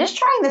I'm just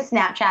trying the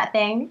Snapchat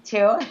thing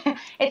too.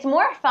 It's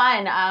more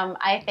fun,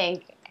 I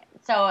think.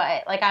 So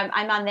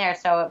I'm on there.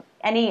 So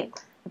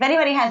if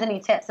anybody has any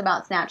tips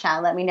about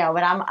Snapchat, let me know.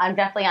 But I'm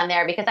definitely on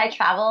there because I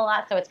travel a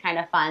lot, so it's kind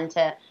of fun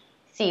to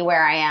see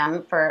where I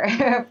am for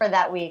for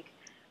that week.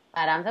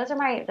 But those are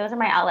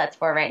my outlets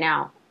for right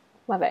now.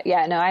 Love it.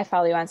 Yeah, no, I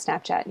follow you on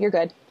Snapchat. You're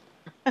good.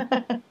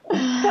 Thank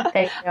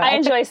you. I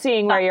enjoy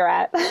seeing where you're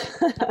at.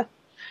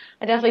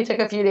 I definitely took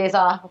a few days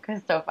off because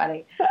it's so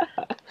funny.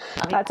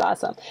 That's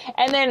awesome.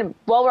 And then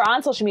while we're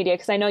on social media,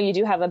 because I know you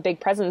do have a big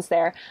presence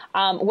there,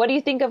 what do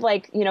you think of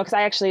because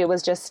I actually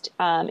was just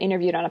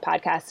interviewed on a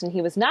podcast and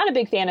he was not a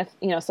big fan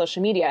of,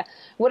 social media.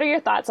 What are your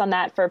thoughts on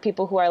that for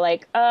people who are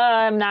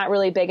I'm not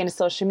really big into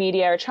social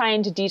media or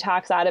trying to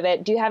detox out of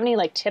it? Do you have any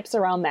tips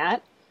around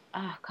that?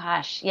 Oh,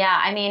 gosh.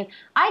 Yeah. I mean,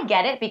 I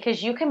get it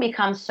because you can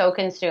become so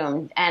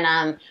consumed.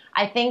 And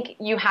I think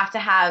you have to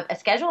have a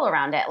schedule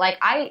around it.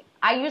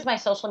 I use my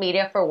social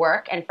media for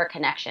work and for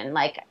connection,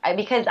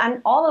 because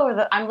I'm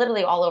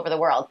literally all over the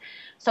world.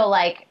 So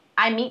I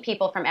I meet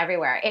people from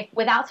everywhere. If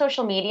without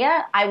social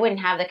media, I wouldn't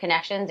have the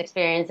connections,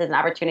 experiences, and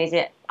opportunities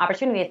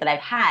that I've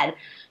had.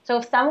 So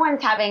if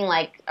someone's having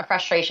like a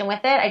frustration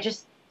with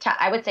it,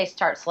 I would say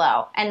start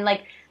slow. And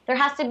like there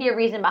has to be a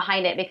reason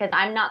behind it because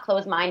I'm not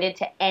closed-minded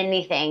to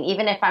anything,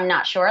 even if I'm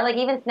not sure. Like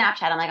even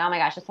Snapchat, I'm like, oh my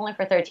gosh, it's only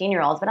for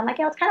 13-year-olds. But I'm like,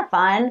 it's kind of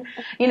fun,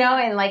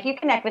 and like you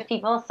connect with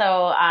people. So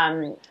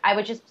I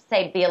would just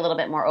say be a little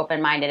bit more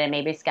open-minded and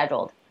maybe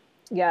scheduled.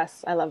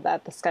 Yes, I love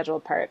that, the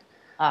scheduled part.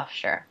 Oh,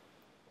 sure.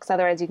 Because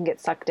otherwise you can get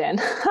sucked in.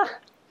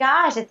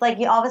 Gosh, it's like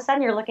all of a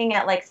sudden you're looking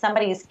at like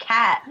somebody's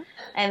cat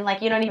and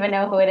like you don't even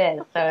know who it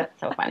is. So it's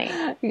so funny.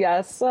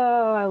 Yes.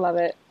 Oh, I love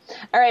it.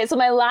 All right. So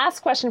my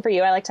last question for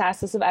you, I like to ask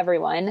this of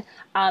everyone,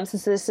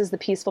 since this is the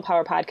Peaceful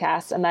Power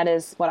podcast, and that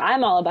is what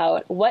I'm all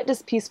about. What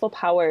does peaceful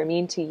power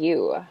mean to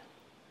you?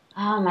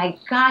 Oh my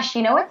gosh.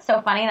 You know what's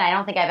so funny? And I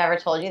don't think I've ever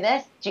told you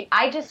this.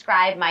 I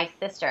describe my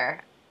sister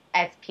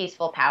as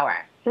peaceful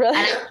power. Really?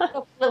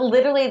 And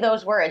literally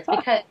those words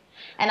because,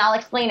 and I'll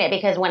explain it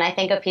because when I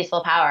think of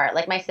peaceful power,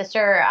 like my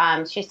sister,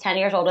 she's 10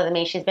 years older than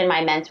me. She's been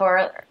my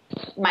mentor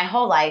my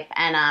whole life.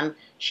 And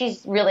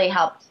she's really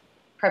helped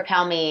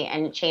propel me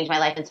and change my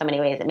life in so many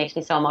ways. It makes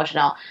me so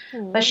emotional.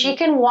 Mm-hmm. But she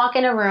can walk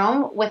in a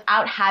room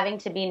without having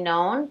to be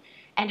known.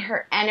 And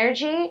her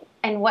energy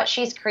and what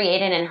she's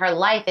created in her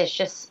life is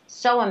just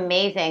so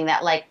amazing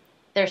that like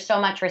there's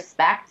so much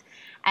respect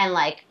and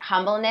like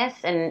humbleness.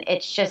 And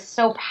it's just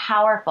so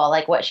powerful,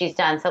 like what she's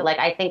done. So like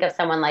I think of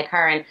someone like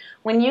her. And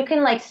when you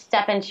can like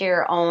step into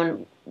your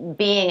own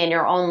being in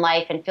your own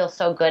life and feel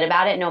so good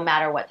about it, no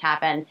matter what's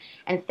happened,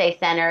 and stay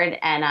centered.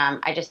 And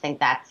I just think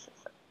that's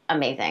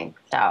amazing.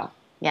 So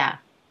yeah.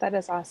 That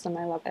is awesome.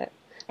 I love it.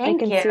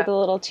 Thank you. I can see the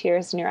little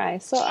tears in your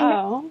eyes. So,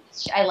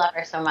 I love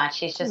her so much.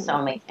 She's just so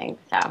amazing.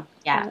 So,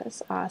 yeah. That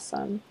is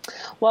awesome.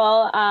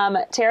 Well,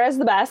 Tara's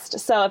the best.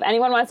 So if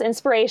anyone wants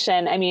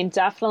inspiration, I mean,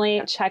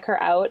 definitely check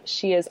her out.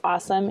 She is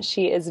awesome.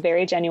 She is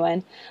very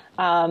genuine.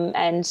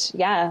 And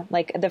yeah,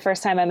 like the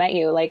first time I met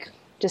you, like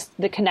just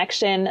the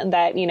connection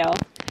that,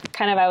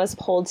 kind of I was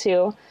pulled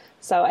to.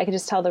 So I could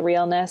just tell the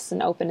realness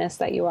and openness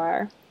that you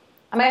are.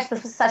 Oh my gosh,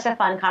 this was such a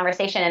fun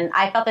conversation, and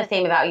I felt the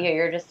same about you.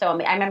 You're just so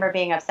amazing. I remember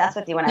being obsessed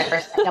with you when I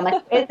first met you. I'm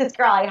like, it's this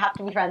girl. I have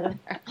to be friends with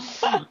her.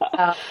 So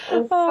it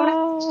was so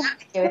nice to chat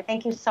with you.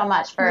 Thank you so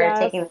much for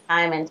taking the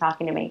time and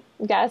talking to me.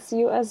 Yes,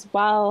 you as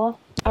well.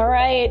 All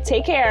right.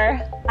 Take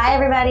care. Bye,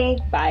 everybody.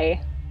 Bye.